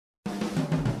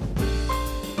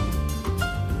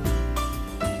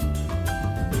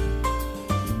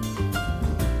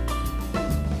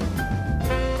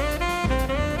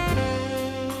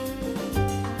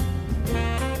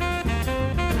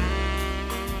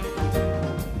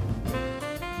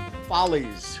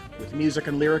Follies, with music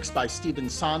and lyrics by Stephen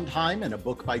Sondheim and a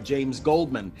book by James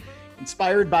Goldman.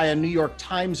 Inspired by a New York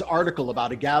Times article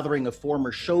about a gathering of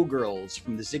former showgirls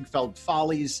from the Ziegfeld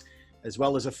Follies, as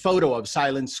well as a photo of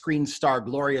silent screen star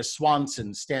Gloria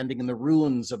Swanson standing in the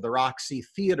ruins of the Roxy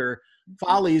Theater,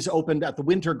 Follies opened at the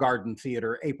Winter Garden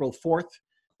Theater April 4th,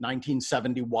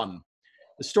 1971.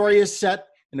 The story is set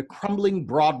in a crumbling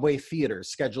Broadway theater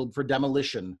scheduled for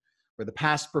demolition, where the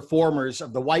past performers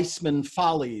of the Weissman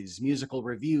Follies musical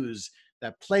revues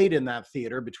that played in that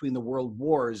theater between the world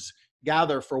wars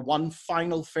gather for one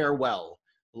final farewell,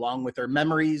 along with their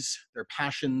memories, their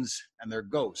passions, and their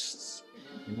ghosts,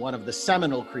 in one of the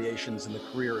seminal creations in the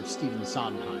career of Stephen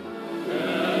Sondheim.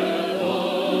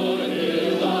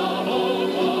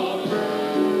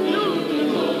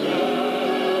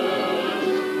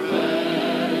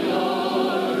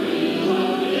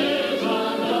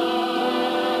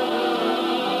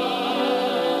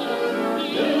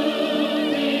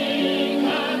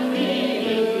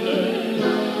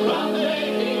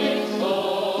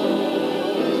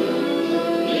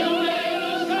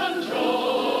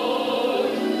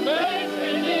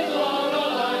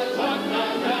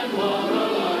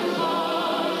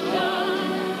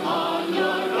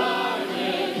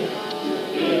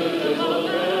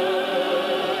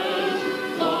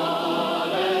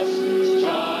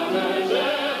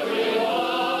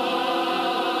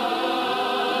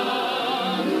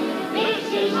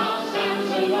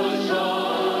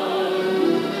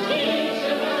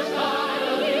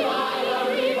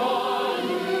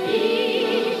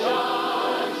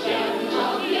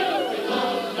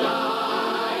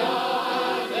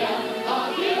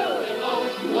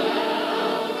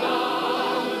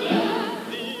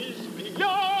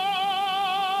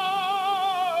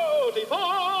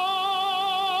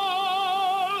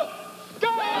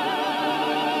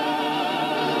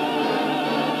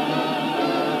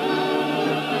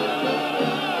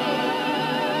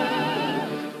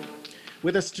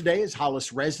 With us today is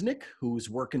Hollis Resnick, whose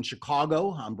work in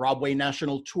Chicago on Broadway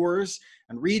national tours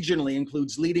and regionally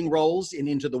includes leading roles in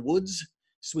Into the Woods,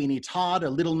 Sweeney Todd, A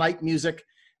Little Night Music,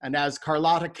 and as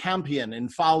Carlotta Campion in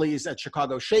Follies at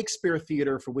Chicago Shakespeare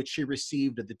Theater, for which she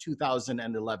received the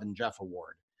 2011 Jeff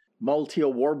Award.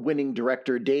 Multi-award-winning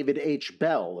director David H.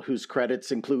 Bell, whose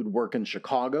credits include work in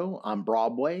Chicago, on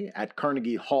Broadway, at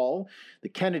Carnegie Hall, the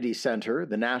Kennedy Center,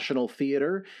 the National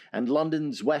Theatre, and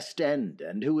London's West End,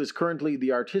 and who is currently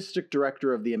the artistic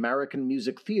director of the American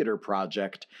Music Theatre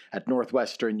Project at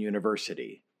Northwestern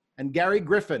University. And Gary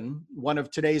Griffin, one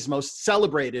of today's most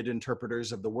celebrated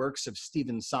interpreters of the works of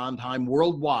Stephen Sondheim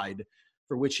worldwide,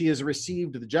 for which he has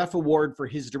received the Jeff Award for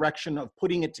his direction of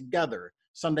putting it together,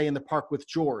 Sunday in the Park with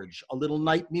George, A Little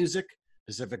Night Music,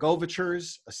 Pacific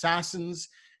Overtures, Assassins,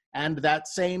 and that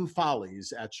same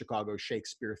Follies at Chicago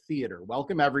Shakespeare Theater.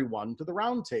 Welcome, everyone, to the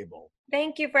Roundtable.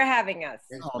 Thank you for having us.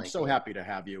 I'm so happy to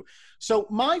have you. So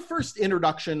my first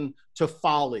introduction to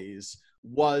Follies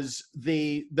was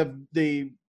the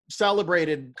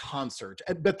celebrated concert,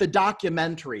 but the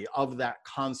documentary of that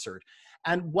concert.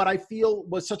 And what I feel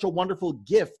was such a wonderful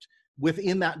gift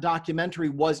within that documentary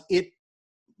was it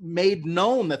made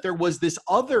known that there was this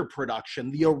other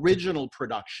production, the original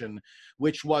production,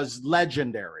 which was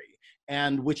legendary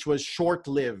and which was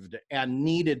short-lived and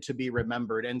needed to be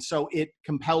remembered. And so it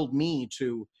compelled me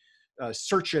to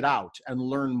search it out and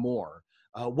learn more.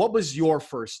 What was your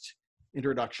first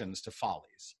introductions to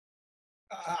Follies?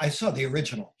 I saw the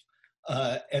original,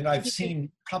 and I've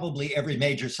seen probably every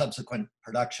major subsequent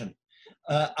production.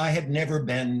 I had never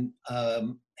been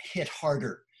hit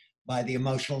harder by the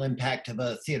emotional impact of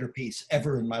a theater piece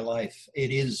ever in my life.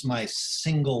 It is my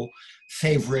single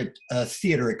favorite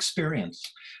theater experience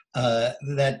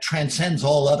that transcends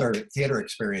all other theater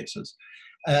experiences.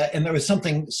 And there was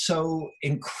something so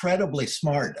incredibly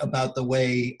smart about the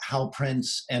way Hal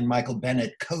Prince and Michael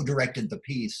Bennett co-directed the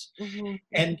piece. Mm-hmm.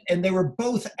 And they were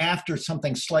both after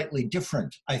something slightly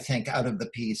different, I think, out of the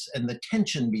piece, and the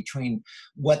tension between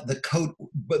what the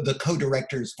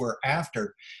co-directors were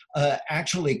after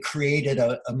actually created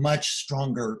a much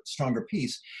stronger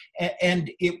piece.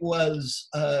 And it was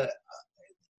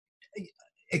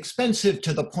expensive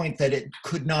to the point that it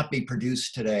could not be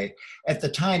produced today. At the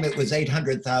time, it was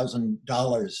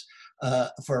 $800,000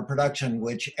 for a production,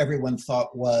 which everyone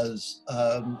thought was,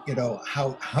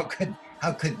 how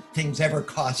could things ever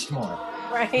cost more?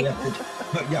 Right.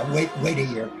 Wait a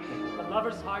year. The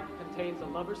lover's heart contains a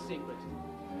lover's secret,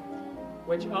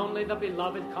 which only the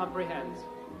beloved comprehends.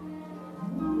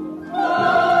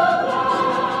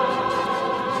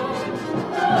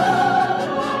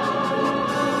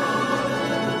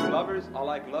 Lovers are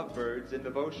like lovebirds in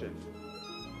devotion.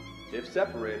 If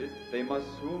separated, they must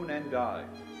swoon and die.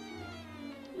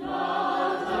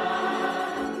 Love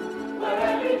land, where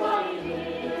everybody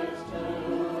lives to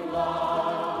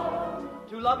love.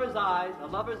 To lovers' eyes, a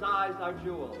lover's eyes are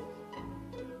jewels,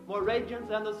 more radiant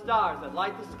than the stars that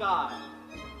light the sky.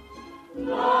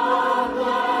 Love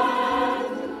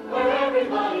land, where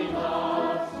everybody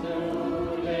loves to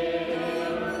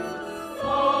live.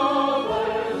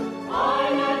 Lovers,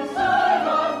 side and side,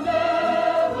 but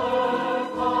never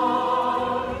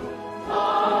part.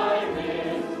 Time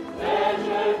is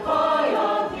measured by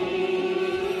a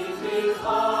beating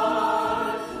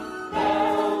heart.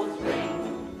 Bells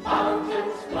ring,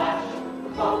 fountains splash,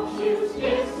 folks use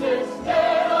kisses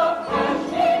instead of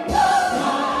crashing.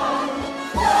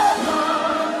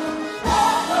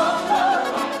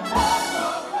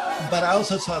 But I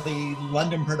also saw the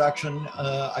London production.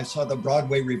 I saw the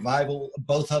Broadway revival,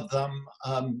 both of them.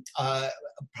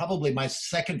 Probably my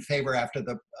second favorite after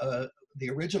the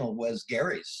original was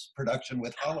Gary's production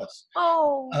with Hollis.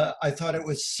 Oh. I thought it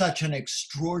was such an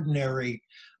extraordinary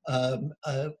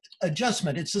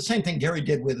adjustment. It's the same thing Gary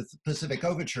did with Pacific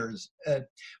Overtures,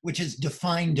 which has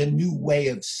defined a new way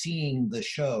of seeing the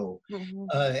show. Mhm.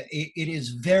 It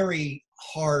is very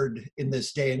hard in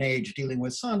this day and age dealing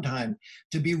with Sondheim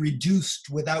to be reduced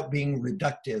without being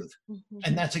reductive. Mhm.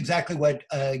 And that's exactly what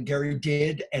Gary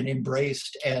did and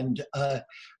embraced. And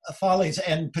Follies,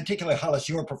 and particularly Hollis,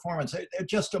 your performance, they're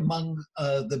just among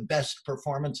the best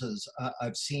performances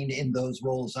I've seen in those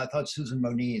roles. I thought Susan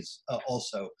Moniz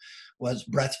also was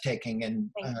breathtaking,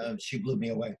 and she blew me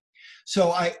away.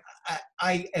 So I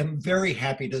am very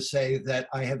happy to say that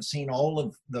I have seen all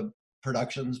of the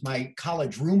productions. My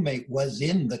college roommate was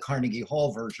in the Carnegie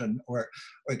Hall version, or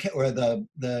the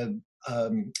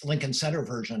Lincoln Center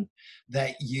version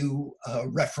that you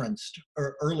referenced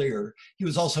earlier. He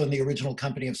was also in the original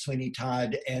company of Sweeney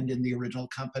Todd and in the original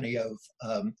company of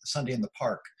Sunday in the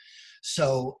Park.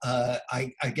 So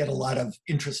I get a lot of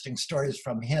interesting stories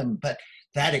from him, but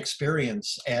that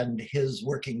experience and his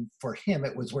working for him,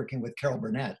 it was working with Carol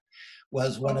Burnett,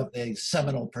 was one of the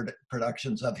seminal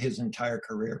productions of his entire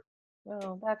career.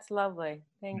 Oh, that's lovely.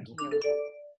 Thank you.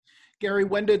 Gary,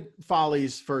 when did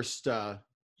Follies first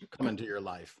come into your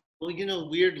life? Well, you know,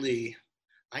 weirdly,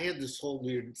 I had this whole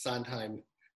weird Sondheim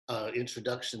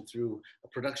introduction through a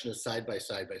production of Side by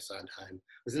Side by Sondheim.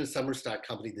 I was in a summer stock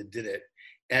company that did it.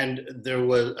 And there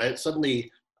was,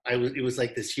 it was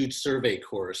like this huge survey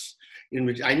course in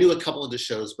which I knew a couple of the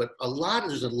shows, but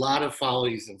there's a lot of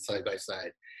Follies in Side by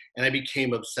Side. And I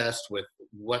became obsessed with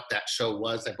what that show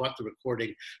was. I bought the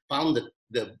recording, found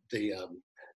the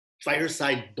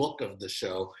fireside book of the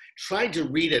show, tried to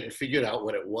read it and figured out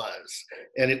what it was.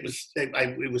 And it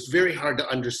was very hard to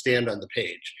understand on the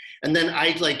page. And then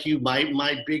like you,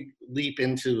 my big leap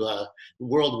into the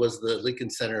world was the Lincoln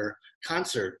Center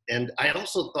concert. And I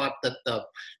also thought that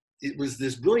it was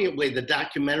this brilliant way the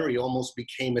documentary almost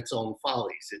became its own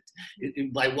Follies.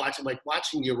 By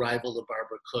watching the arrival of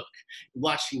Barbara Cook,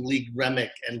 watching Lee Remick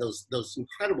and those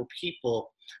incredible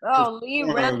people. Oh, Lee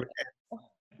Remick.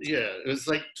 Yeah, it was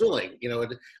like thrilling. You know,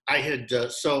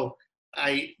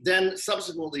 then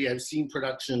subsequently I've seen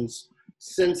productions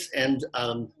since, and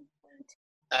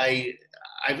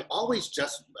I've always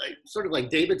just sort of like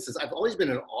David says, I've always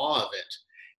been in awe of it,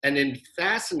 and then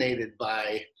fascinated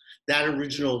by that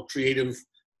original creative,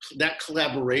 that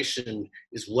collaboration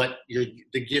is what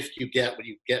the gift you get when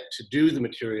you get to do the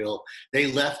material. They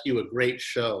left you a great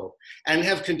show and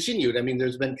have continued. I mean,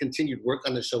 there's been continued work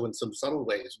on the show in some subtle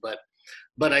ways, but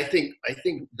I think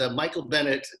the Michael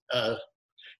Bennett,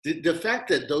 the fact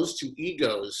that those two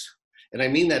egos, and I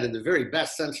mean that in the very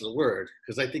best sense of the word,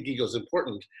 because I think ego is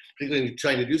important, particularly when you're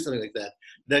trying to do something like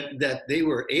that they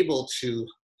were able to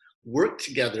work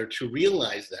together to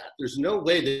realize that. There's no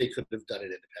way they could have done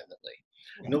it independently.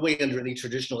 No way under any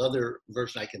traditional other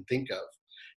version I can think of.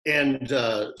 And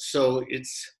so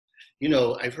it's, you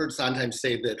know, I've heard Sondheim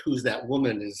say that Who's That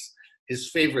Woman is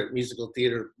his favorite musical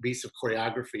theater piece of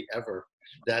choreography ever,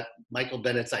 that Michael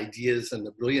Bennett's ideas and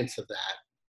the brilliance of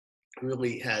that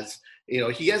really has, you know,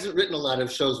 he hasn't written a lot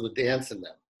of shows with dance in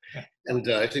them.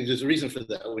 And I think there's a reason for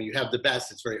that. When you have the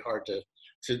best, it's very hard to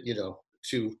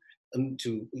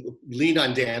lean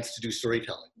on dance to do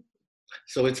storytelling.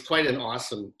 So it's quite an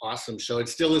awesome, awesome show. It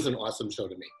still is an awesome show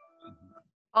to me.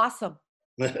 Awesome.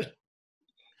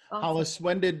 Hollis,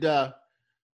 when did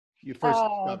you first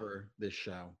discover this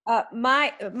show?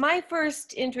 My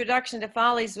first introduction to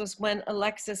Follies was when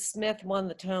Alexis Smith won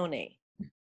the Tony,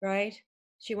 right?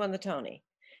 She won the Tony.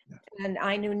 Yeah. And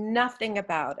I knew nothing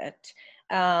about it.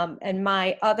 And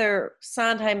my other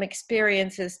Sondheim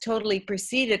experiences totally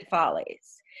preceded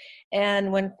Follies.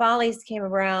 And when Follies came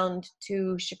around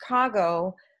to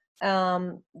Chicago,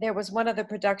 there was one other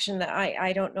production that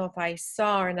I don't know if I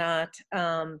saw or not,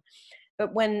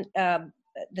 but when the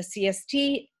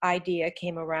CST idea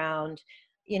came around,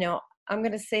 you know, I'm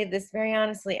going to say this very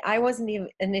honestly, I wasn't even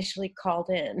initially called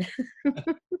in.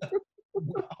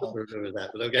 I'll remember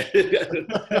that, but okay.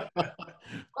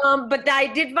 But I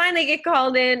did finally get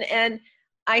called in, and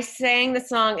I sang the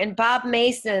song, and Bob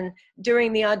Mason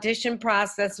during the audition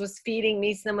process was feeding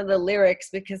me some of the lyrics,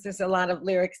 because there's a lot of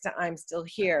lyrics to I'm Still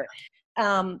Here.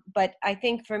 But I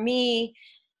think for me,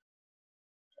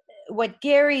 what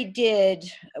Gary did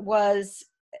was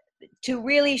to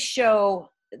really show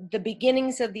the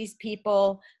beginnings of these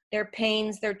people, their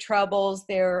pains, their troubles,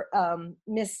 their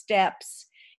missteps.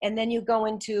 And then you go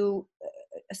into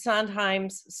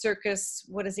Sondheim's circus,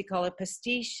 what does he call it?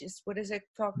 Pastiche? What is it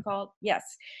called? Yes.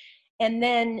 And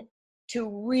then to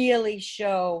really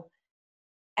show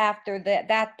after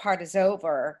that part is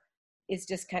over, is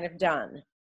just kind of done.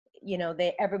 You know,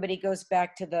 everybody goes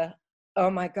back to the, oh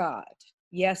my God,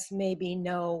 yes, maybe,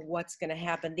 no, what's going to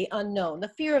happen? The unknown,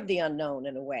 the fear of the unknown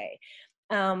in a way.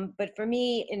 But for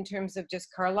me, in terms of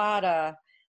just Carlotta,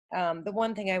 the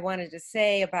one thing I wanted to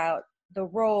say about the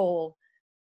role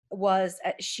was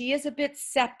she is a bit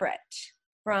separate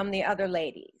from the other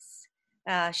ladies.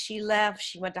 She left,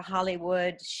 she went to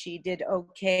Hollywood, she did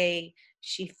okay,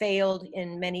 she failed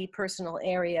in many personal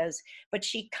areas, but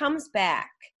she comes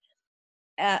back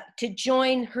to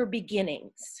join her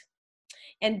beginnings.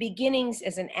 And beginnings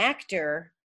as an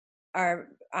actor are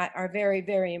very,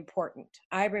 very important.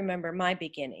 I remember my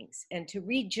beginnings, and to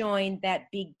rejoin that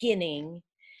beginning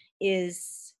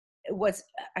was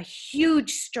a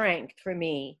huge strength for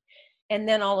me. And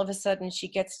then all of a sudden she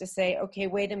gets to say, okay,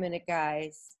 wait a minute,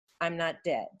 guys, I'm not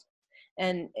dead.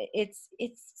 And it's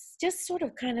just sort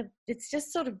of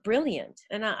brilliant.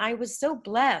 And I was so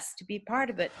blessed to be part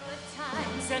of it. Good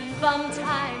times and bum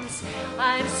times,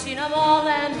 I've seen them all,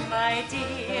 and my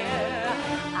dear,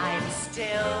 I'm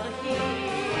still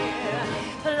here.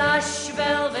 Plush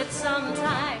velvet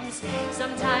sometimes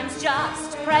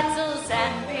just pretzels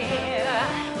and beer,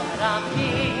 but I'm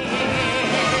here.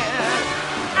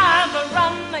 I've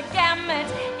run the gamut,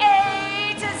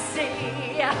 A to Z,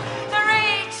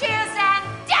 3 cheers and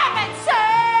damn it,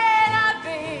 say la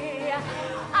vie.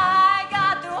 I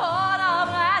got through all of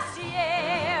last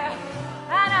year,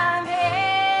 and I'm here.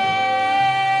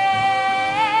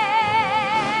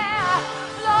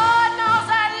 Lord knows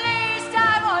at least I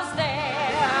was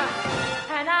there,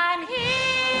 and I'm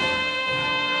here.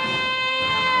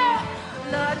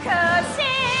 Look who's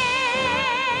here.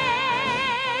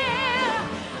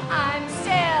 I'm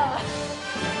still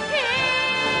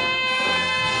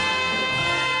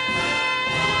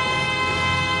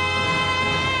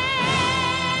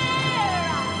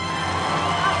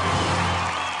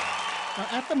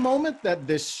At the moment that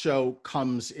this show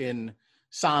comes in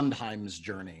Sondheim's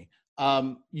journey,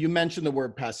 you mentioned the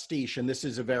word pastiche, and this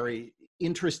is a very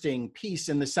interesting piece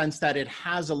in the sense that it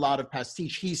has a lot of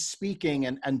pastiche. He's speaking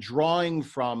and drawing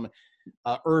from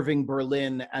Irving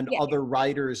Berlin and other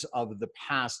writers of the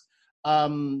past.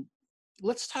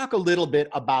 Let's talk a little bit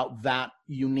about that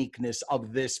uniqueness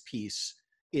of this piece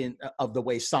of the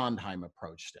way Sondheim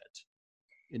approached it,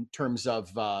 in terms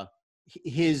of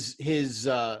his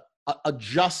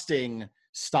adjusting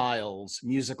styles,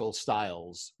 musical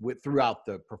styles, throughout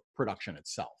the production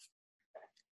itself.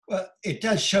 Well, it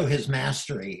does show his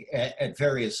mastery at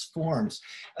various forms.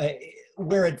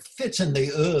 Where it fits in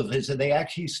the oeuvre is that they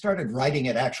actually started writing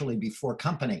it actually before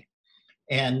Company.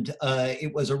 And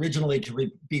it was originally to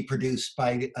be produced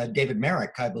by David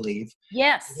Merrick, I believe.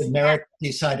 Yes. David Merrick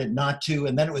decided not to,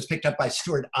 and then it was picked up by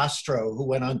Stuart Ostro, who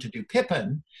went on to do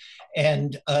Pippin.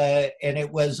 And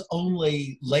it was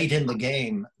only late in the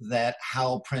game that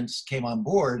Hal Prince came on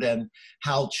board, and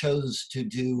Hal chose to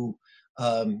do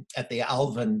at the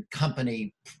Alvin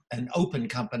Company, an open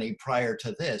company prior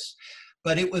to this.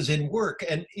 But it was in work,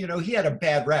 and you know, he had a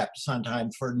bad rep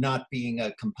sometimes for not being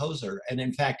a composer. And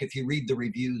in fact, if you read the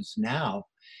reviews now,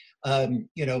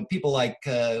 you know, people like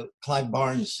Clive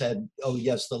Barnes said, "Oh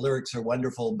yes, the lyrics are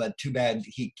wonderful, but too bad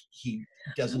he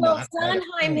doesn't know." Well,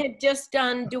 Sondheim had just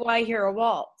done "Do I Hear a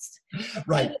Waltz?"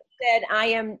 Right. He said, "I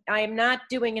am not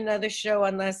doing another show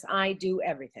unless I do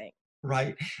everything."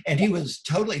 Right. And he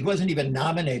wasn't even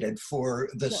nominated for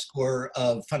the score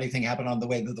of Funny Thing Happened on the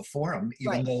Way to the Forum,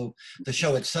 even though the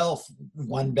show itself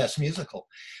won Best Musical.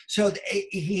 So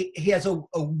he has a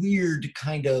weird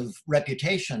kind of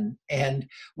reputation. And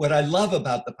what I love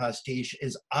about The Pastiche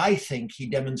is I think he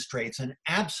demonstrates an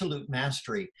absolute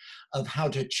mastery of how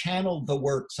to channel the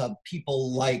works of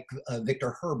people like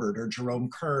Victor Herbert or Jerome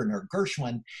Kern or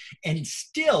Gershwin, and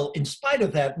still, in spite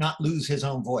of that, not lose his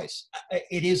own voice.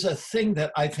 It is a thing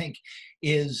that I think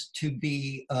is to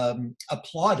be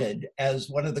applauded as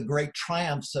one of the great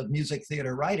triumphs of music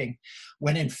theater writing,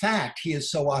 when in fact he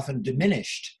is so often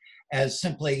diminished as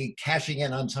simply cashing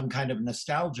in on some kind of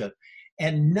nostalgia.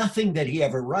 And nothing that he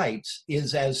ever writes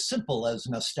is as simple as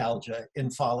nostalgia in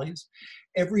Follies.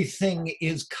 Everything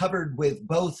is covered with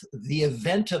both the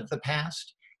event of the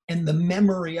past and the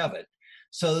memory of it.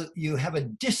 So you have a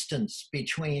distance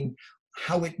between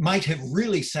how it might have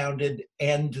really sounded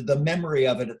and the memory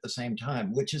of it at the same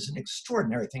time, which is an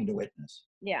extraordinary thing to witness.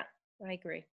 Yeah, I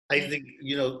agree. I think,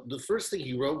 the first thing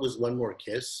he wrote was One More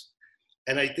Kiss.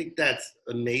 And I think that's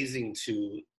amazing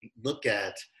to look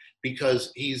at,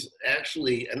 because he's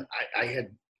actually, and I had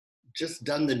just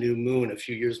done The New Moon a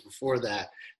few years before that.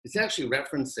 It's actually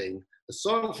referencing a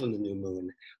song from The New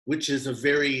Moon, which is a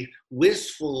very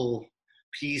wistful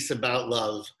piece about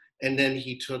love. And then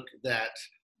he took that,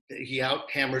 he out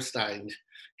Hammerstein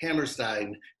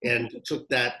and took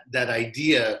that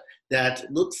idea that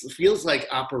feels like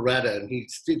operetta, and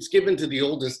it's given to the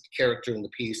oldest character in the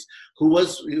piece, who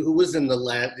was in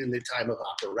the time of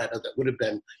operetta. That would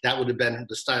have been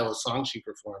the style of song she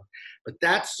performed. But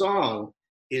that song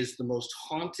is the most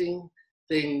haunting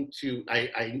thing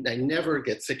I never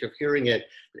get sick of hearing it.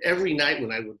 But every night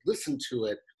when I would listen to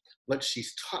it,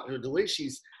 the way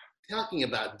she's talking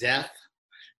about death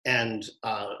and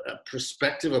a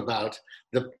perspective about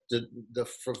the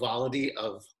frivolity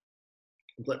of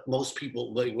what most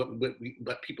people,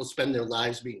 what people spend their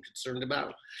lives being concerned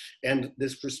about, and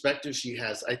this perspective she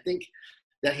has. I think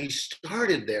that he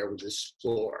started there with this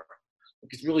score.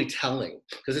 It's really telling,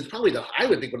 because it's probably I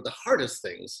would think one of the hardest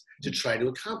things to try to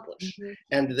accomplish. Mm-hmm.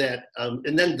 And that,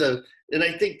 and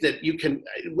I think that you can,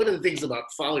 one of the things about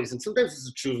Follies, and sometimes this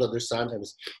is true of other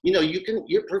Sondheims,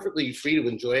 you're perfectly free to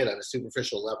enjoy it on a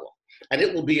superficial level. And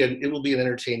it will be an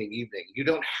entertaining evening. You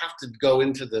don't have to go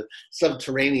into the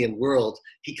subterranean world.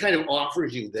 He kind of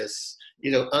offers you this,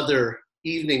 other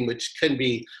evening, which can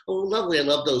be, oh, lovely, I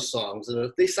love those songs,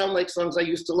 and they sound like songs I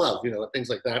used to love, things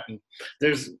like that. And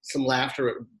there's some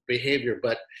laughter behavior,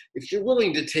 but if you're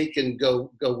willing to take and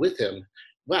go with him,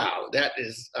 wow, that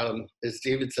is, as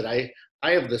David said,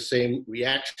 I have the same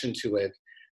reaction to it,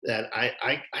 that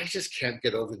I just can't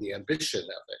get over the ambition of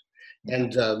it.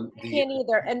 And I can't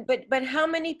either. But how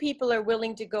many people are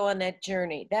willing to go on that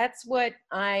journey? That's what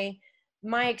my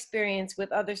experience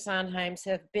with other Sondheims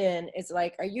have been. Is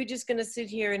like, are you just going to sit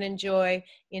here and enjoy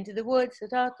Into the Woods,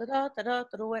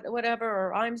 whatever,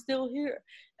 or I'm Still Here?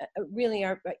 Really,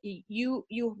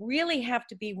 you really have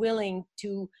to be willing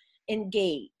to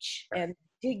engage and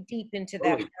dig deep into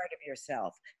that part of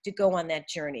yourself to go on that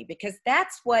journey, because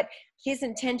that's what his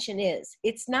intention is.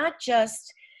 It's not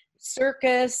just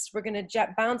circus, we're going to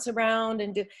bounce around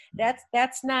and do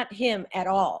that's not him at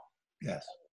all. Yes,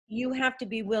 you have to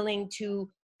be willing to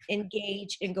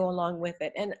engage and go along with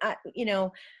it. And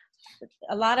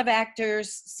a lot of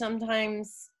actors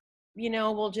sometimes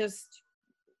will just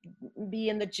be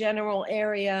in the general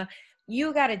area.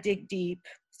 You got to dig deep.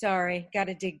 Got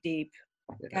to dig deep.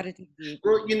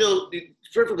 Well, the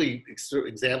perfectly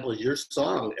example is your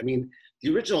song. I mean,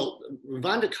 the original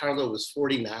Yvonne De Carlo was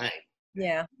 49.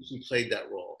 Yeah. She played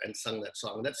that role and sung that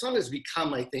song. That song has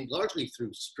become, I think, largely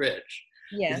through Stritch,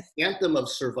 yes, an anthem of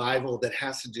survival that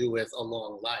has to do with a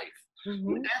long life.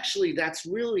 Mm-hmm. And actually, that's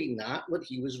really not what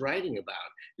he was writing about.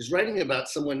 He's writing about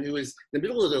someone who is in the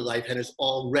middle of their life and has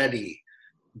already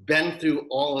been through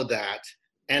all of that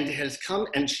and has come,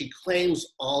 and she claims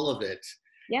all of it.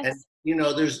 Yes. And,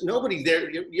 there's nobody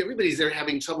there. Everybody's there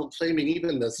having trouble claiming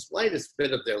even the slightest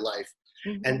bit of their life.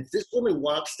 Mm-hmm. And this woman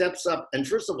steps up and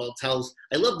first of all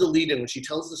I love the lead in when she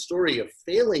tells the story of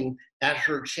failing at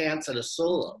her chance at a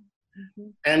solo. Mm-hmm.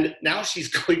 And now she's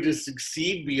going to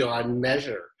succeed beyond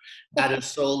measure at a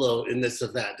solo in this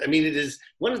event. I mean, it is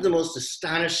one of the most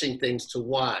astonishing things to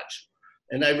watch.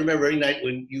 And I remember every night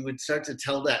when you would start to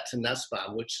tell that to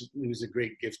Nussbaum, which was a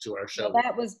great gift to our show. Well,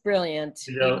 that was brilliant.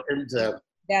 And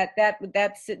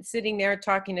that sitting there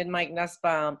talking to Mike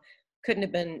Nussbaum couldn't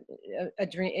have been a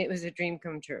dream. It was a dream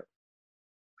come true.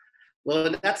 Well,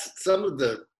 and that's some of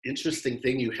the interesting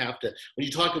thing you have to, when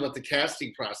you talk about the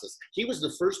casting process, he was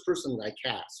the first person I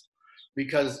cast,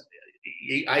 because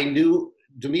I knew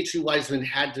Dimitri Weissman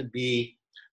had to be,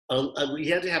 we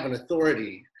had to have an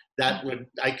authority that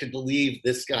I could believe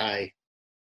this guy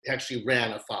actually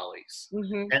ran a Follies.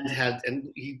 And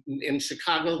in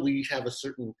Chicago, we have a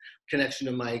certain connection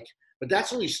to Mike, but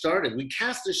that's when we started. We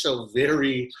cast the show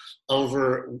very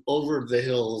over the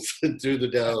hills through the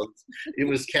downs. It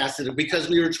was casted because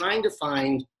we were trying to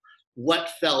find what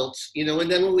felt, and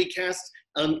then when we cast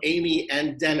Amy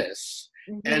and Dennis,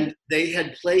 and they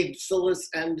had played Phyllis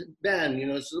and Ben,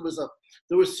 so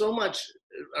there was so much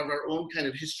of our own kind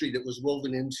of history that was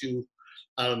woven into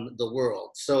the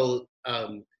world. So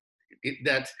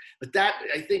that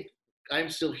I think I'm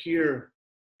Still Here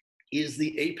is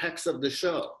the apex of the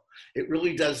show. It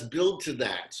really does build to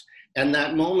that. And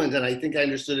that moment, and I think I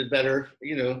understood it better,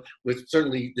 with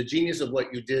certainly the genius of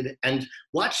what you did, and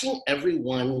watching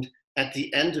everyone at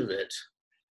the end of it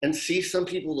and see some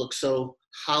people look so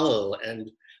hollow,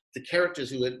 and the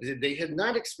characters they had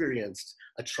not experienced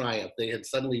a triumph. They had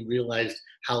suddenly realized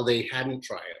how they hadn't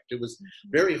triumphed. It was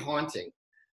very haunting.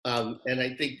 And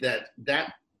I think that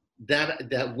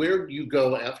where you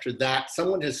go after that,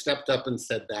 someone has stepped up and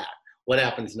said that. What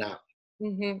happens now?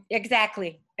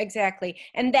 Exactly.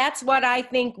 And that's what I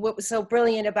think what was so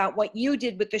brilliant about what you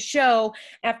did with the show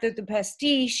after the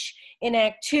pastiche in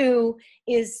Act 2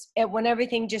 is when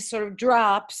everything just sort of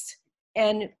drops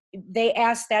and they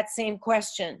ask that same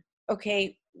question.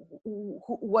 Okay,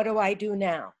 what do I do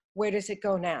now? Where does it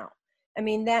go now? I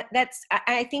mean,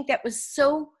 I think that was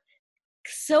so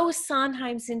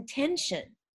Sondheim's intention.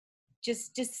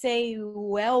 Just to say,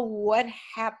 well, what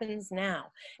happens now?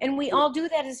 And we all do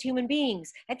that as human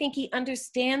beings. I think he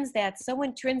understands that so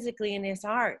intrinsically in his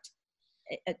heart.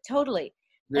 Totally.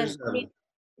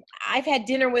 I've had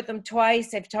dinner with him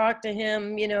twice. I've talked to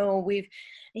him,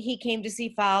 he came to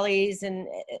see Follies,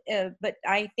 but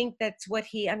I think that's what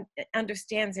he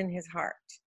understands in his heart.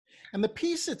 And the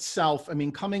piece itself, I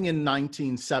mean, coming in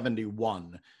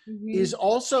 1971, is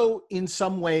also in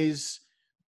some ways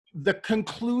the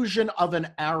conclusion of an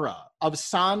era of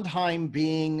Sondheim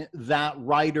being that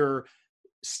writer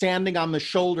standing on the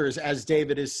shoulders, as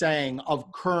David is saying, of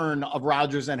Kern, of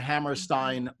Rodgers and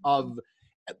Hammerstein,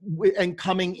 and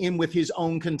coming in with his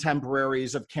own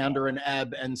contemporaries of Kander and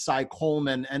Ebb and Cy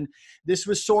Coleman. And this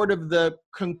was sort of the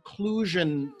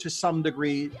conclusion to some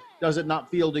degree, does it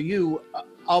not feel to you,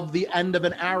 of the end of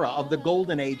an era, of the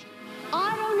golden age?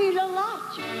 I don't need a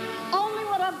lot, only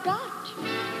what I've got.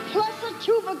 Plus a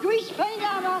tube of grease paint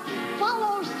on a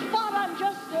follow spot. I'm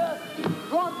just a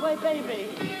Broadway baby.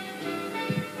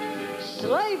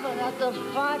 Slaving at the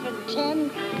 5 and 10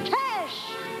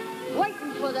 cash.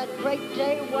 Waiting for that great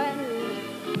day when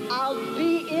I'll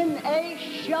be in a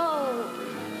show.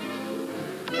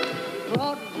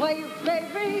 Broadway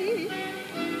baby.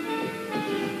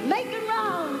 Making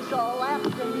rounds all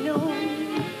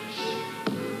afternoon.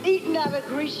 Eating at a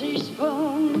greasy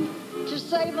spoon to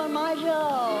savor my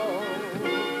dough.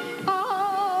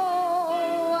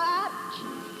 Oh,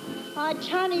 at my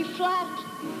tiny flat,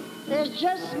 there's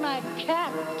just my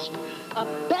cat, a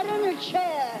bed and a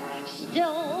chair.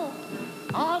 Still,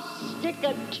 I'll stick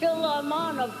it till I'm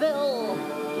on a bill.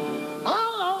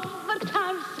 All over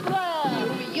Times Square,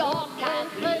 New York and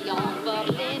New York,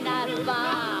 Berlin and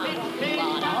Bonn.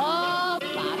 But oh,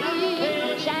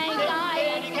 Paris, Shanghai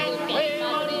and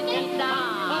Berlin and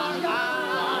Bonn.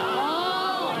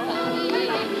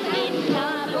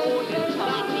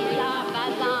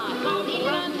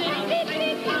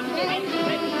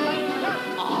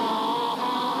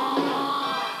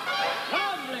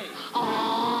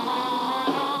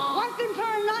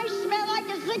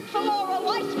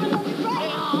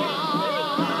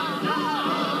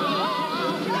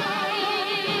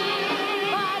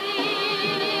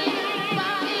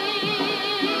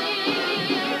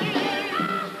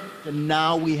 And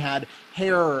now we had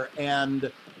Hair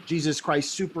and Jesus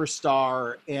Christ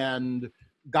Superstar and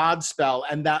Godspell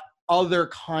and that other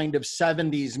kind of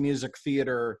 70s music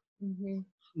theater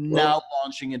now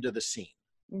launching into the scene.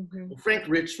 Well, Frank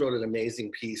Rich wrote an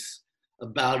amazing piece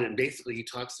about it. And basically he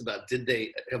talks about,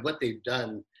 what they've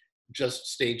done just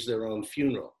stage their own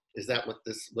funeral? Is that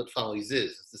what Follies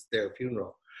is? Is this their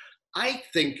funeral? I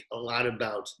think a lot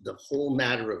about the whole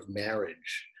matter of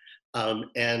marriage,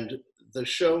 and the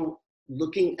show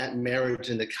looking at marriage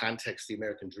in the context of the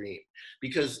American dream,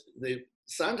 because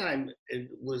Sondheim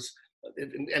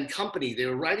and company, they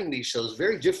were writing these shows,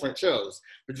 very different shows,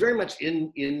 but very much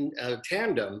in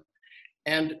tandem.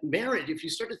 And marriage, if you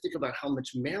start to think about how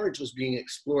much marriage was being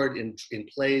explored in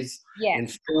plays, in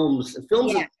films of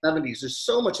the 70s, there's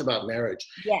so much about marriage.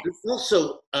 There's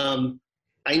also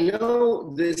I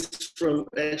know this from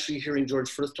actually hearing George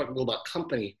first talk a little about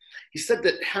company. He said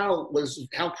that Hal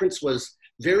Prince was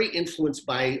very influenced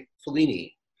by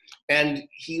Fellini. And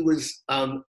he was,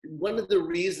 one of the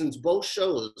reasons both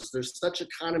shows, there's such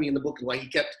economy in the book and why he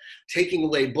kept taking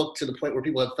away book to the point where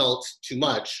people have felt too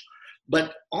much.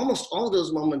 But almost all of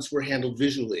those moments were handled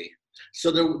visually.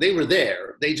 So they were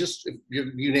there. They just,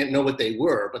 you didn't know what they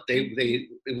were, but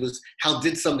it was Hal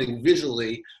did something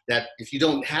visually that if you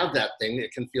don't have that thing,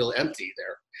 it can feel empty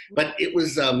there. But it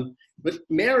was, but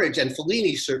Marriage, and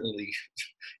Fellini certainly,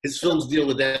 his films deal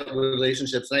with that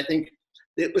relationships. And I think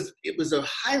it was a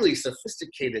highly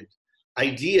sophisticated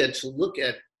idea to look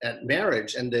at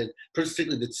marriage, and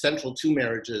particularly the central two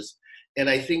marriages. And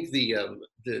I think the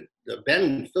Ben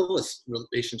and Phyllis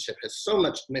relationship has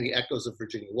many echoes of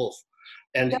Virginia Woolf.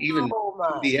 And even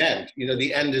the end,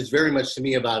 the end is very much to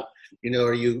me about,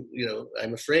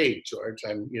 I'm afraid, George,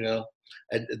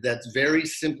 that's very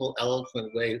simple,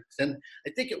 eloquent way. And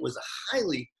I think it was a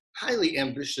highly, highly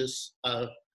ambitious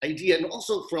idea. And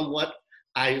also from what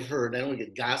I've heard, I don't want to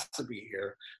get gossipy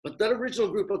here, but that original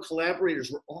group of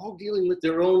collaborators were all dealing with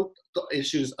their own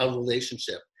issues of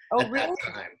relationship at that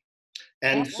time.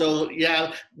 And so,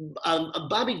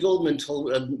 Bobby Goldman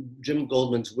told, Jim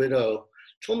Goldman's widow,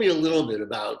 told me a little bit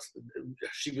about,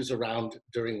 she was around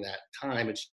during that time,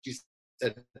 and she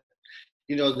said,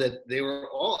 that they were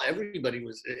everybody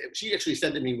was, she actually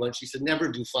said to me once, she said, never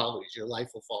do follies, your life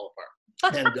will fall apart.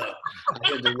 And I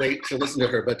had to wait to listen to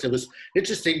her, but it was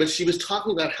interesting. But she was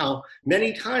talking about how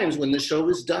many times when the show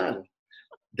is done,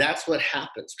 that's what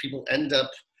happens. People end up,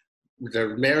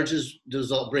 their marriages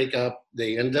break up.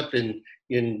 They end up in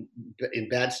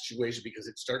bad situations because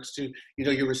it starts to,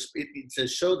 it's a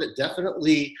show that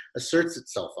definitely asserts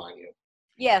itself on you.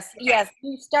 Yes.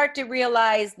 You start to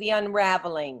realize the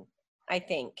unraveling, I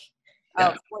think,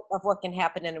 of what can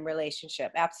happen in a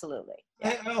relationship. Absolutely.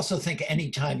 I also think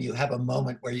anytime you have a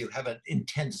moment where you have an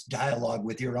intense dialogue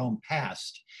with your own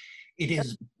past, it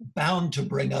is bound to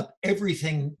bring up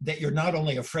everything that you're not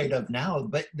only afraid of now,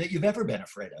 but that you've ever been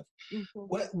afraid of.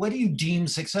 Mm-hmm. What do you deem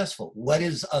successful? What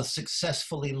is a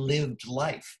successfully lived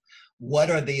life?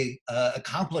 What are the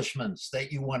accomplishments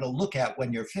that you want to look at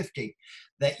when you're 50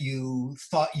 that you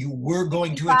thought you were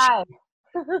going to achieve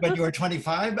when you were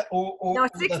 25? No,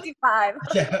 65.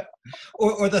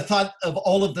 Or the thought of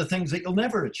all of the things that you'll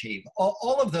never achieve.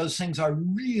 All of those things are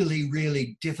really,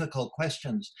 really difficult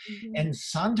questions. Mm-hmm. And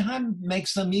Sondheim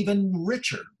makes them even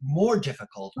richer, more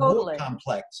difficult, more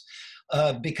complex,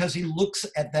 because he looks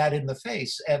at that in the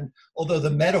face. And although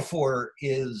the metaphor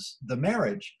is the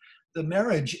marriage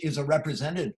is a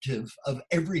representative of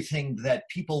everything that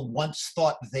people once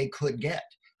thought they could get,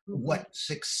 what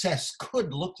success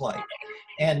could look like,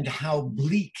 and how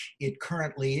bleak it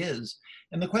currently is.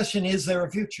 And the question, is there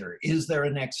a future? Is there a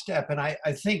next step? And I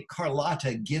think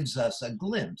Carlotta gives us a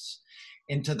glimpse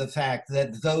into the fact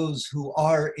that those who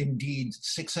are indeed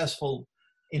successful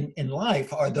in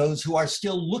life are those who are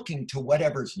still looking to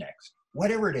whatever's next,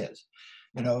 whatever it is.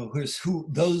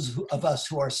 Those of us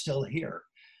who are still here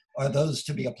are those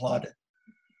to be applauded.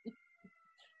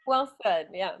 Well said,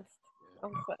 yes.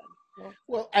 Well said.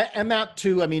 Well, and that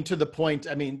too, to the point,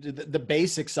 the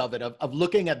basics of it, of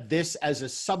looking at this as a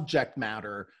subject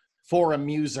matter for a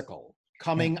musical,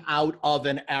 coming out of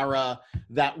an era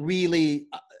that really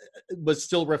was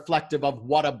still reflective of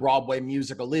what a Broadway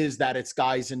musical is, that it's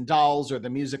Guys and Dolls or The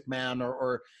Music Man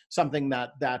or something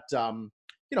that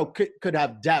could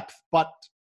have depth. But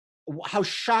how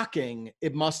shocking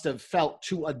it must have felt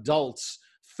to adults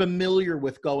familiar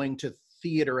with going to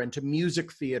theater and to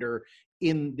music theater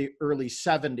in the early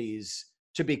 70s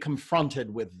to be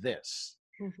confronted with this.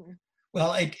 Mm-hmm.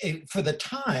 Well, for the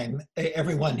time,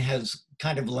 everyone has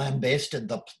kind of lambasted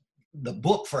the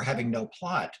book for having no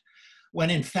plot, when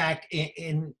in fact,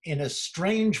 in a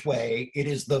strange way, it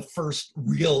is the first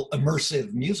real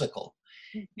immersive musical,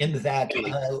 in that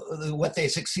what they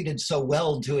succeeded so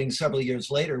well doing several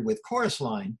years later with Chorus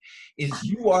Line is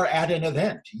you are at an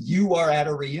event, you are at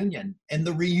a reunion, and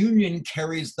the reunion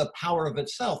carries the power of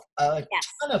itself. A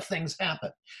ton of things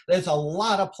happen. There's a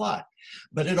lot of plot,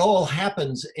 but it all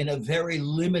happens in a very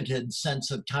limited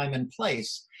sense of time and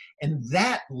place. And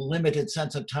that limited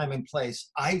sense of time and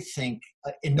place, I think,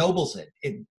 ennobles it.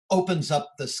 It opens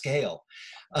up the scale.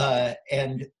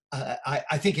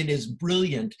 I think it is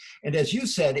brilliant. And as you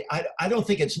said, I don't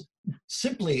think it's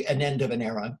simply an end of an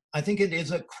era. I think it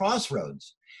is a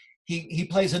crossroads. He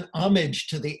plays an homage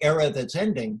to the era that's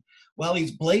ending while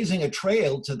he's blazing a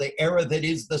trail to the era that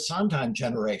is the Sondheim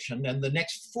generation. And the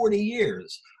next 40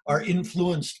 years are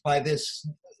influenced by this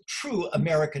true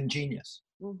American genius.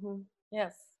 Mm-hmm.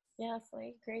 Yes. Yes,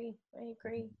 I agree. I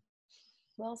agree.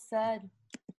 Well said.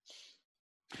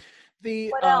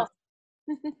 What else?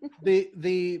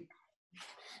 The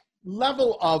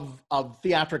level of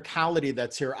theatricality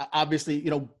that's here, obviously, you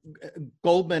know,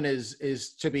 Goldman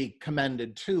is to be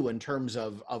commended too in terms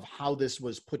of how this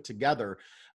was put together.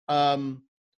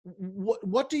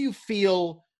 What do you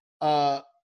feel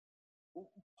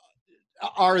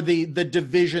are the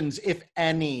divisions, if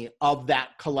any, of that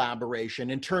collaboration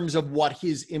in terms of what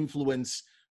his influence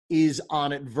is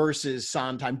on it versus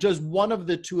Sondheim? Does one of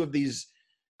the two of these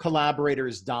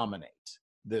collaborators dominate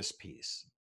this piece?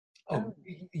 Oh,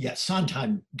 yes,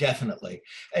 Sondheim, definitely.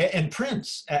 And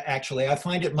Prince, actually, I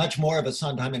find it much more of a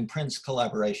Sondheim and Prince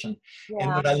collaboration. Yeah.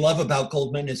 And what I love about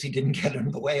Goldman is he didn't get in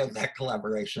the way of that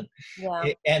collaboration.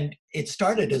 Yeah. And it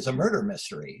started as a murder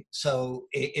mystery. So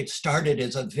it started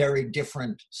as a very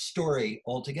different story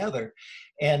altogether.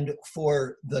 And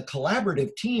for the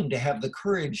collaborative team to have the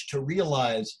courage to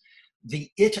realize the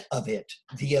it of it,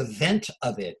 the event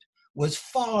of it, was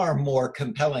far more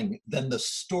compelling than the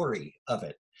story of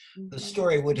it. The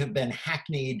story would have been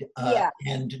hackneyed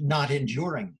and not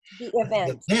enduring.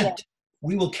 The event.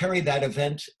 We will carry that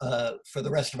event for the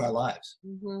rest of our lives.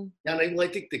 And I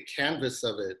think the canvas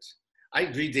of it, I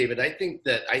agree, David. I think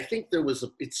there was,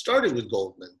 it started with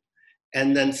Goldman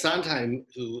and then Sondheim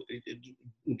who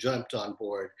jumped on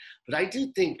board. But I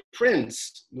do think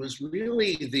Prince was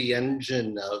really the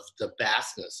engine of the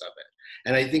vastness of it.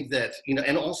 And I think that, you know,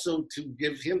 and also to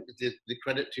give him the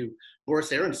credit to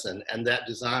Boris Aronson and that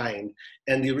design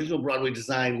and the original Broadway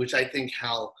design, which I think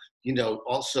Hal, you know,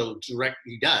 also he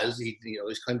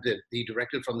claimed that he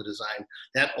directed from the design.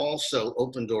 That also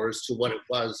opened doors to what it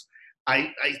was.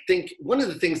 I think one of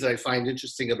the things that I find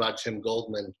interesting about Jim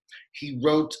Goldman, he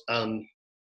wrote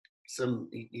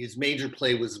his major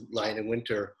play was Lion in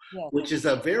Winter, which is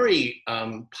a very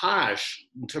posh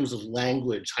in terms of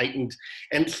language, heightened.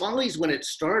 And Follies, when it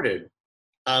started,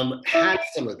 had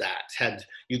some of that. Had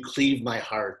You Cleave My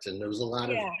Heart, and there was a lot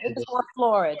of it was more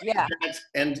florid.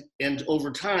 And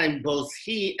over time, both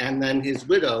he and then his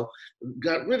widow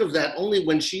got rid of that only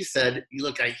when she said,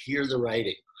 "Look, I hear the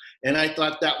writing," and I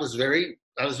thought I was very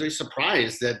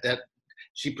surprised that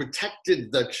she protected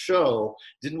the show,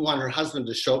 didn't want her husband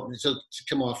to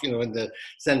come off, you know, in the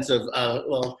sense of,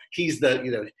 well, he's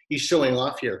showing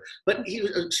off here. But he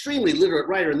was an extremely literate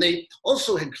writer, and they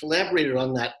also had collaborated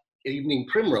on that Evening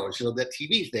Primrose, you know, that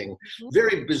TV thing.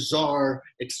 Very bizarre,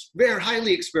 very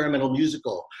highly experimental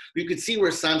musical. You could see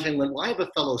where Sondheim went, well, I have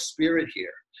a fellow spirit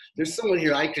here. There's someone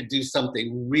here I could do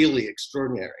something really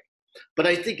extraordinary. But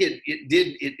I think it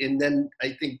did, and then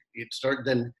I think it started,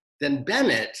 then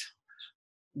Bennett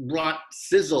brought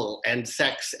sizzle and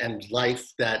sex and life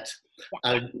that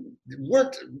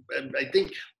weren't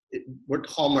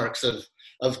hallmarks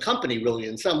of Company, really,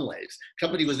 in some ways.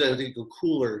 Company was, I think, a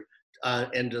cooler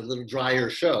and a little drier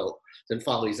show than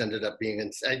Follies ended up being.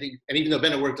 And I think, and even though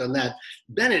Bennett worked on that,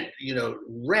 Bennett, you know,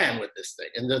 ran with this thing,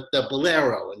 and the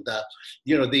bolero and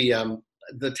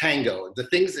the tango, the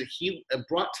things that he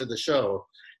brought to the show,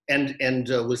 and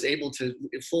was able to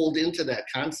fold into that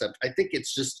concept. I think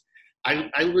it's just,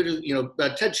 I would have, you know,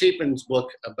 Ted Chapin's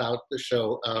book about the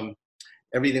show,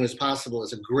 Everything is Possible,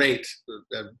 is a great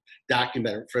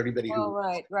documentary for everybody who.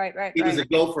 Right. He was a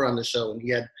gopher on the show, and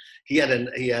he had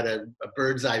a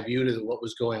bird's eye view to what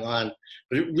was going on.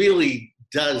 But it really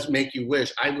does make you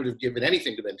wish I would have given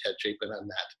anything to Ted Chapin on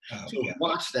that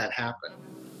watch that happen.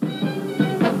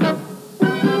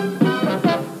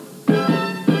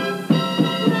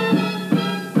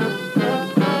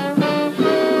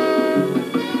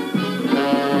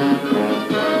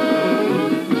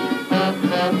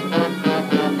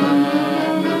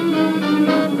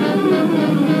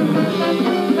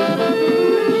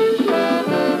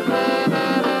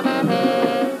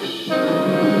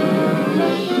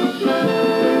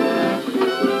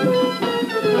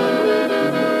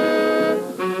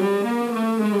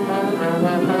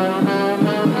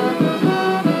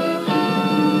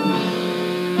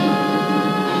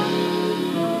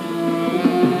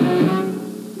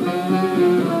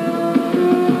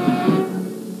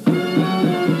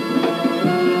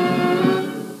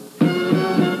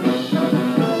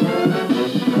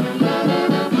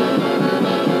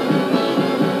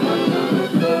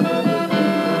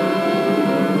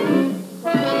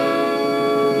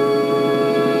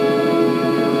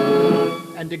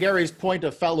 To Gary's point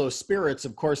of fellow spirits,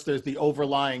 of course, there's the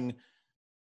overlying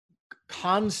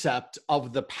concept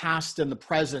of the past and the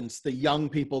present, the young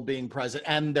people being present,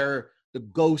 and the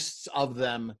ghosts of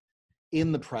them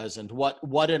in the present.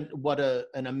 What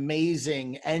an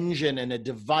amazing engine and a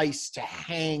device to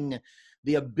hang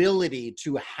the ability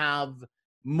to have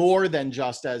more than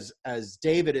just, as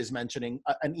David is mentioning,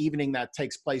 an evening that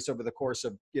takes place over the course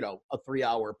of, you know, a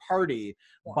 3-hour party,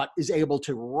 but is able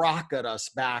to rocket us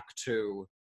back to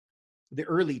the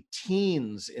early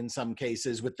teens in some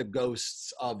cases with the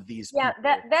ghosts of these people.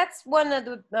 That's one of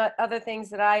the other things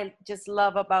that I just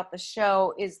love about the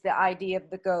show is the idea of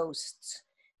the ghosts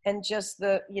and just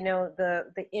the, you know, the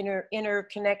inner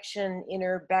connection,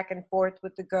 inner back and forth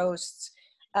with the ghosts.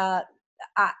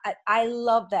 I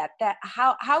love that. That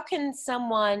how can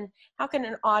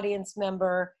an audience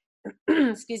member,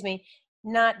 excuse me,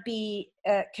 not be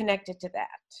connected to that?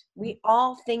 We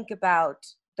all think about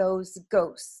those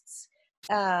ghosts,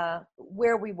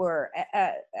 where we were,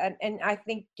 and I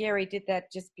think Gary did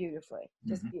that just beautifully,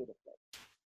 beautifully.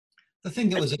 The thing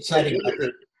that was exciting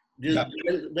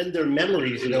when they're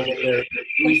memories, you know, when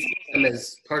we see them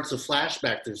as parts of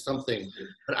flashback, there's something.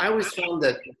 But I always found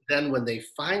that then when they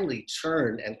finally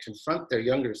turn and confront their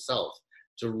younger self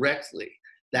directly,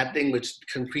 that thing which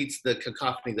completes the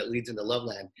cacophony that leads into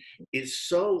Loveland is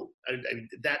so,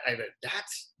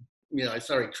 that's, you know,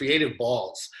 creative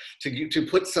balls to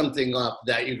put something up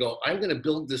that you go, I'm going to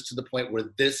build this to the point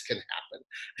where this can happen.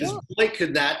 Because boy,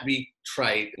 could that be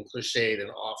trite and cliched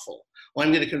and awful. Well,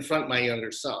 I'm going to confront my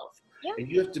younger self. Yeah. And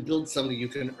you have to build something you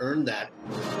can earn that.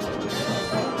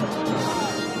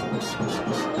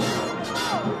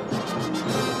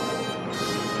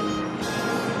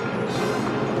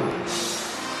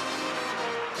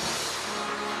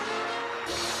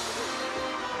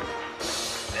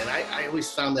 And I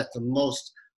always found that the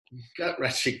most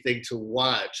gut-wrenching thing to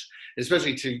watch,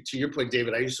 especially to your point,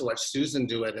 David. I used to watch Susan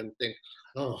do it and think,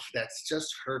 oh, that's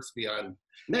just hurts beyond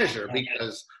measure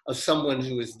because of someone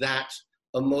who is that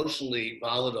emotionally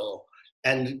volatile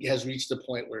and has reached the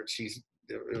point where it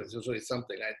was really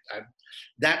something.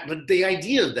 But the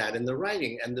idea of that and the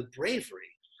writing and the bravery.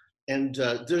 And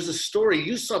there's a story,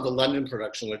 you saw the London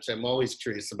production, which I'm always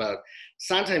curious about.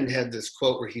 Sondheim had this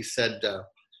quote where he said,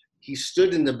 he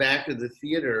stood in the back of the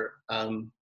theater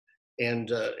in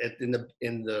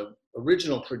the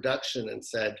original production and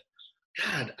said,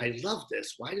 God, I love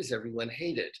this. Why does everyone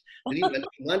hate it? And he went to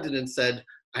London and said,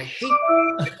 I hate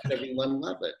it. Why does everyone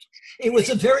love it? It was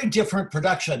a very different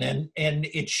production, and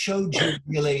it showed you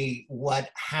really what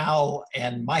Hal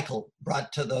and Michael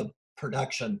brought to the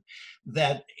production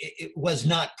that it was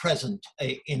not present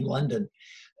in London.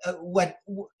 What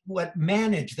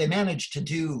they managed to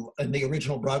do in the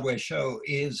original Broadway show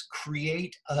is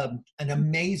create an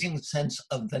amazing sense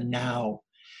of the now.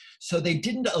 So they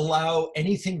didn't allow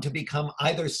anything to become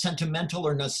either sentimental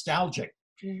or nostalgic.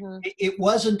 Mm-hmm. It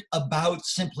wasn't about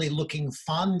simply looking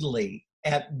fondly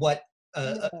at what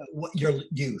your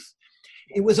youth.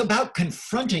 It was about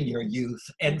confronting your youth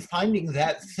and finding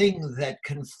that thing that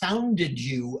confounded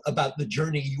you about the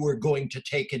journey you were going to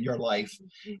take in your life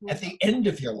at the end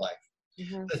of your life.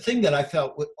 Mm-hmm. The thing that I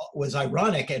felt was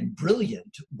ironic and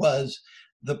brilliant was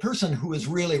the person who is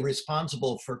really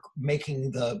responsible for making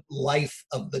the life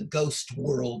of the ghost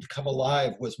world come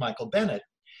alive was Michael Bennett.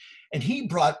 And he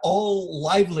brought all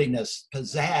liveliness,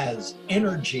 pizzazz,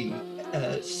 energy,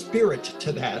 spirit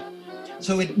to that.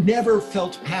 So it never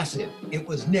felt passive. It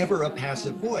was never a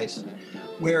passive voice.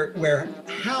 Where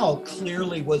Hal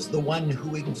clearly was the one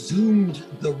who exhumed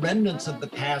the remnants of the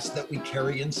past that we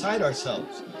carry inside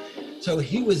ourselves. So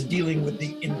he was dealing with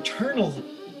the internal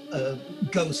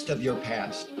ghost of your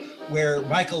past, where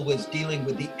Michael was dealing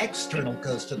with the external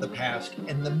ghost of the past,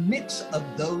 and the mix of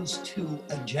those two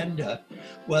agenda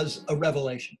was a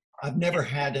revelation. I've never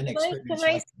had an experience Can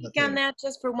I speak on that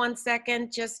just for 1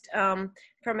 second, just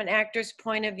from an actor's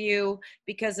point of view,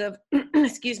 because of,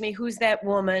 excuse me, Who's That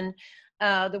Woman?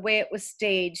 The way it was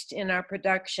staged in our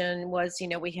production was, you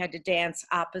know, we had to dance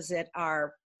opposite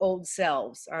our old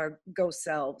selves, our ghost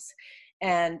selves.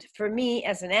 And for me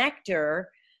as an actor,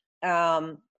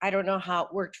 I don't know how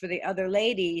it worked for the other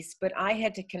ladies, but I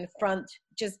had to confront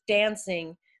just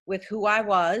dancing with who I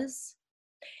was.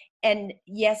 And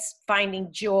yes,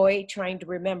 finding joy, trying to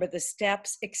remember the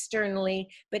steps externally,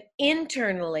 but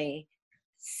internally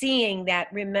seeing that,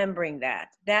 remembering that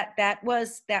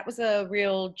was a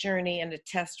real journey and a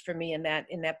test for me in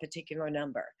that particular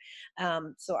number.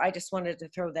 So I just wanted to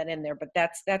throw that in there, but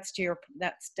that's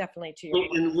definitely to your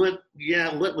point.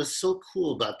 And what was so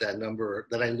cool about that number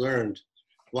that I learned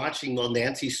watching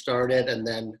Nancy started, and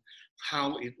then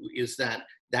how it is that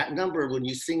number, when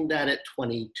you sing that at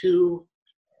 22,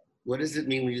 what does it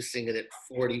mean when you sing it at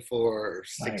 44 or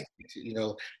 60? Right. You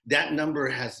know, that number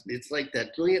it's like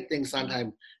that brilliant thing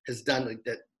Sondheim has done, like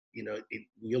that, you know,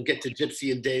 you'll get to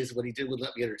Gypsy and Days, what he did with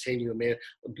Let Me Entertain You,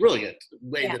 a brilliant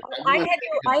way. Yeah.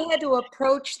 I had to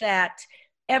approach that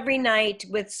every night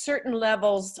with certain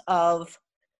levels of,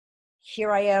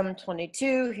 here I am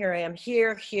 22, here I am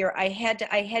here. I had to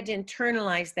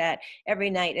internalize that every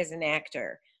night as an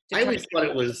actor. I always thought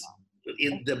it was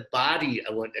in the body,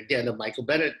 again, a Michael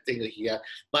Bennett thing that he had,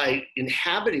 by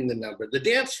inhabiting the number. The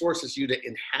dance forces you to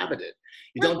inhabit it.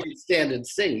 You don't just stand and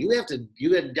sing. You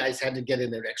guys had to get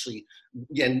in there actually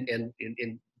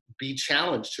and be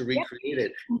challenged to recreate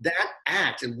it. That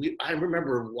act, and I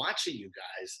remember watching you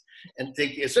guys and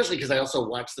thinking, especially because I also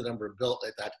watched The Number Built,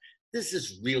 I thought, this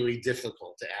is really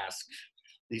difficult to ask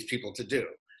these people to do.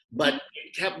 But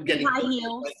it kept getting high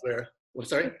heels. Where, I'm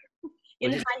sorry?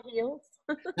 In high heels.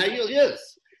 High heels,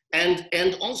 yes.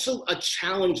 And also a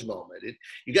challenge moment.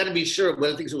 You got to be sure. One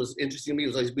of the things that was interesting to me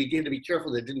was like, we had to be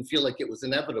careful that it didn't feel like it was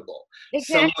inevitable.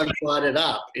 Exactly. Someone brought it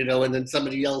up, and then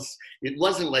somebody else. It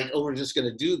wasn't like, oh, we're just going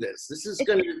to do this. This is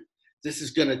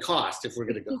going to cost if we're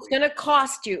going to go. It's going to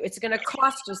cost you. It's going to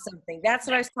cost you something. That's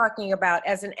what I was talking about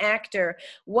as an actor.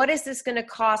 What is this going to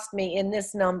cost me in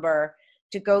this number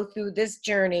to go through this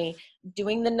journey,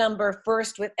 doing the number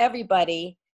first with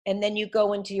everybody, and then you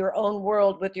go into your own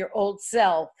world with your old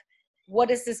self. What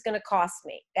is this going to cost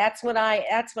me? That's what I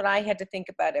had to think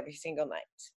about every single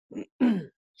night.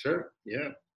 Sure. Yeah.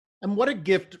 And what a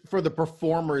gift for the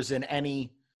performers in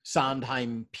any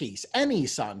Sondheim piece, any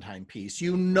Sondheim piece.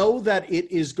 You know that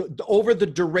it is over the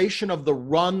duration of the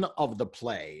run of the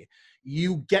play,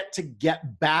 you get to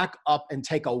get back up and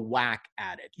take a whack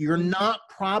at it. You're not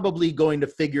probably going to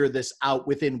figure this out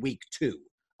within week 2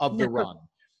 of the run.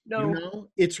 No. You know,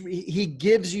 he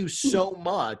gives you so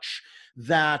much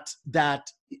that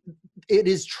it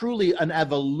is truly an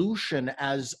evolution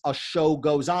as a show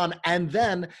goes on. And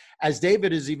then, as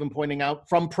David is even pointing out,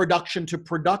 from production to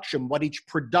production, what each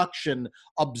production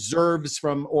observes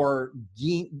from or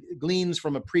gleans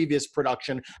from a previous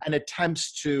production and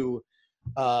attempts to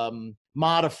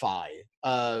modify.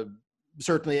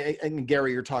 Certainly, and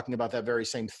Gary, you're talking about that very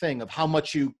same thing of how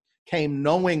much you came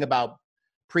knowing about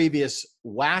previous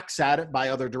whacks at it by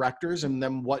other directors and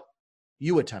then what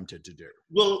you attempted to do.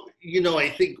 Well, I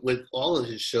think with all of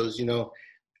his shows,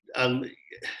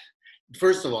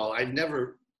 first of all, I've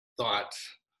never thought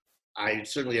I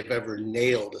certainly have ever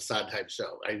nailed a Sondheim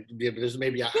show. There's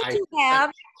maybe a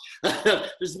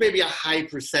high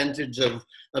percentage of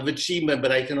achievement,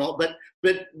 but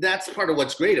that's part of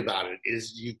what's great about it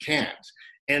is you can't.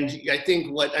 And I think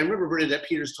I remember Bernadette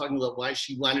Peters talking about why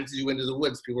she wanted to do Into the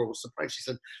Woods. People were surprised. She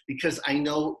said, because I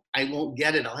know I won't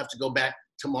get it. I'll have to go back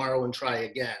tomorrow and try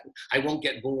again. I won't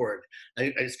get bored.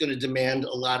 It's going to demand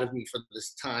a lot of me for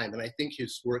this time. And I think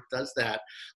his work does that.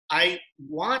 I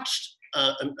watched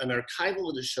an archival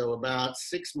of the show about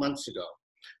 6 months ago.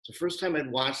 It's the first time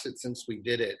I'd watched it since we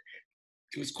did it.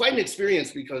 It was quite an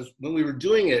experience because when we were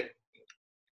doing it,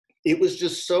 it was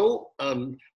just so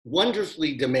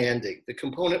wonderfully demanding. The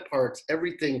component parts,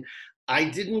 everything. I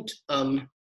didn't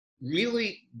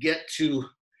really get to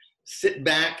sit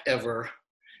back ever.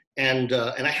 And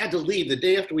I had to leave the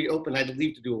day after we opened. I had to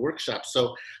leave to do a workshop,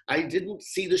 so I didn't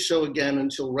see the show again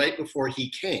until right before he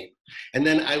came. And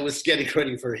then I was getting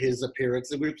ready for his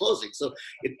appearance, and we were closing. So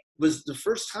it was the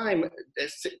first time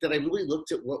that I really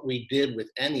looked at what we did with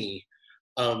any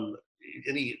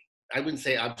I wouldn't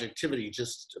say objectivity,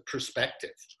 just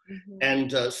perspective. Mm-hmm.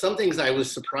 And some things I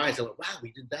was surprised. I went, "Wow,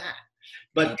 we did that!"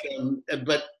 But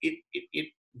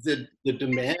the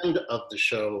demand of the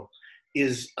show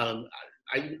is.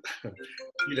 I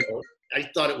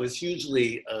thought it was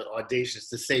hugely audacious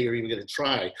to say you're even going to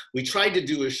try. We tried to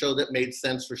do a show that made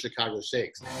sense for Chicago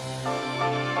Shakes.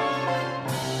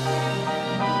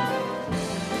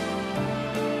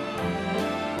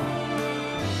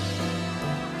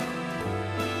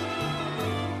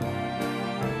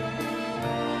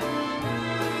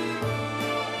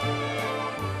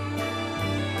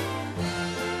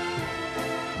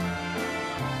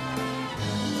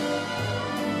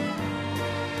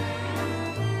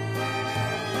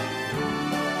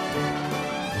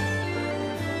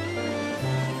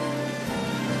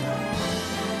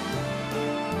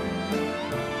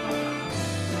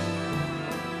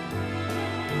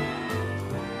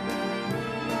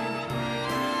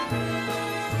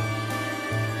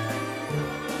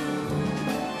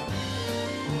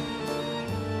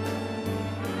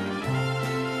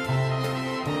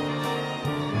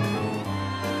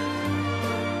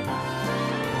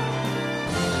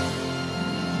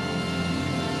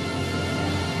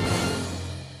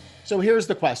 So here's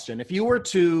the question. If you were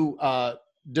to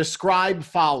describe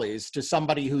Follies to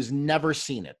somebody who's never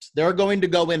seen it, they're going to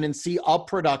go in and see a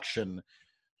production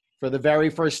for the very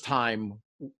first time.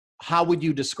 How would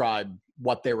you describe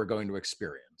what they were going to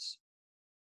experience?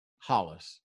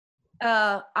 Hollis.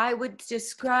 I would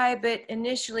describe it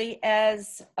initially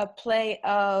as a play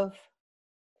of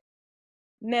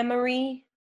memory,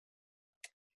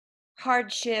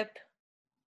 hardship,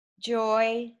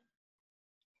 joy,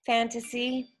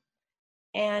 fantasy,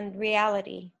 and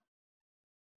reality.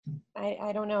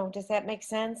 I don't know. Does that make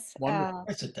sense? Wonderful.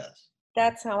 Yes, it does.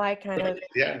 That's how I kind of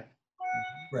Yeah.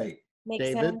 Right. make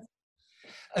David?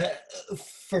 sense.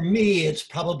 For me, it's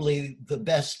probably the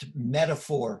best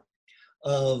metaphor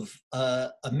of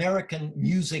American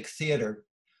music theater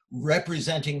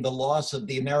representing the loss of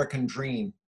the American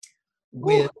dream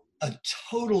with a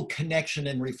total connection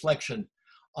and reflection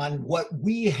on what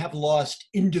we have lost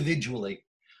individually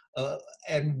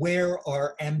and where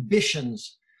our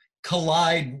ambitions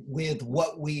collide with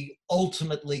what we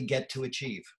ultimately get to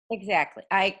achieve. Exactly.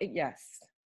 Yes.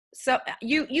 So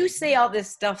you say all this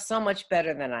stuff so much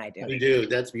better than I do. You do.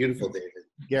 That's beautiful, David.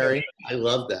 Gary? I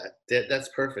love that. That's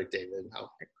perfect, David.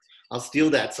 I'll steal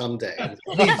that someday.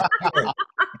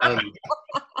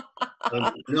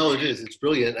 No, it is. It's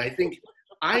brilliant. I think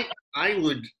I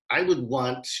would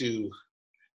want to,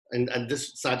 and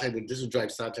this would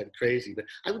drive Sondheim crazy, but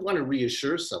I would want to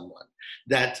reassure someone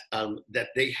that that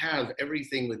they have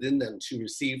everything within them to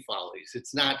receive Follies.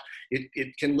 It's not.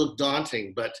 It can look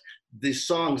daunting, but the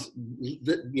songs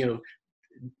that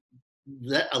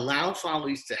that allow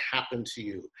Follies to happen to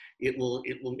you.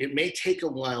 It may take a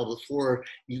while before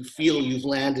you feel you've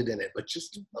landed in it, but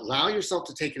just allow yourself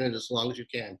to take it in as long as you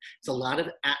can. It's a lot of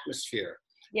atmosphere.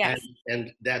 Yes.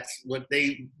 And that's what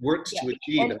they worked to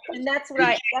achieve. And that's what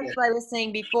I was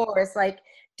saying before. It's like,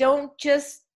 don't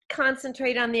just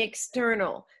concentrate on the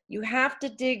external. You have to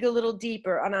dig a little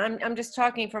deeper. And I'm just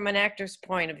talking from an actor's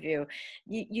point of view.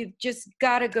 You've just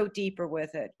got to go deeper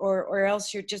with it, or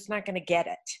else you're just not going to get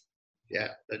it. Yeah,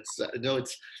 it's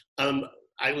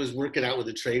I was working out with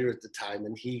a trader at the time,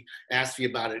 and he asked me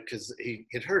about it because he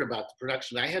had heard about the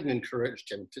production. I hadn't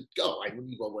encouraged him to go. I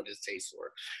didn't know what his tastes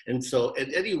were. And so,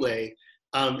 anyway,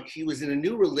 he was in a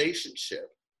new relationship,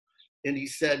 and he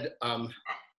said,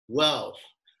 well,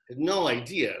 I had no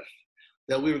idea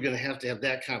that we were going to have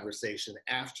that conversation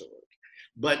afterward.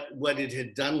 But what it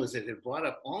had done was it had brought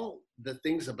up all the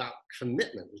things about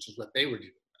commitment, which is what they were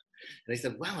doing. And I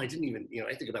said, wow, I didn't even,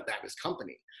 I think about that as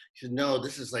company. He said, no,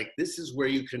 this is where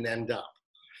you can end up.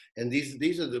 And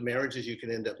these are the marriages you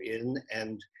can end up in.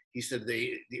 And he said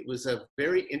it was a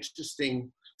very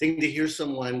interesting thing to hear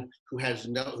someone who has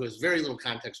very little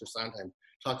context for Sondheim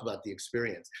talk about the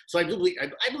experience. So I believe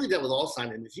that with all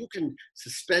Sondheim, if you can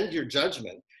suspend your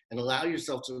judgment and allow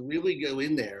yourself to really go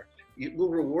in there, it will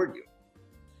reward you.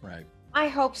 Right. I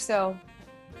hope so.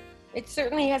 It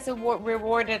certainly has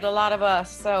rewarded a lot of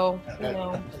us. So,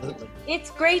 Absolutely.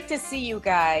 It's great to see you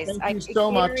guys. Thank you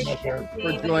so much for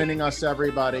joining us,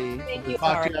 everybody. Thank We'll you.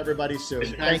 talk to everybody soon.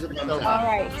 Thank you so much. All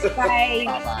right. Bye.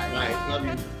 Bye-bye. Right. Love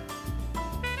you.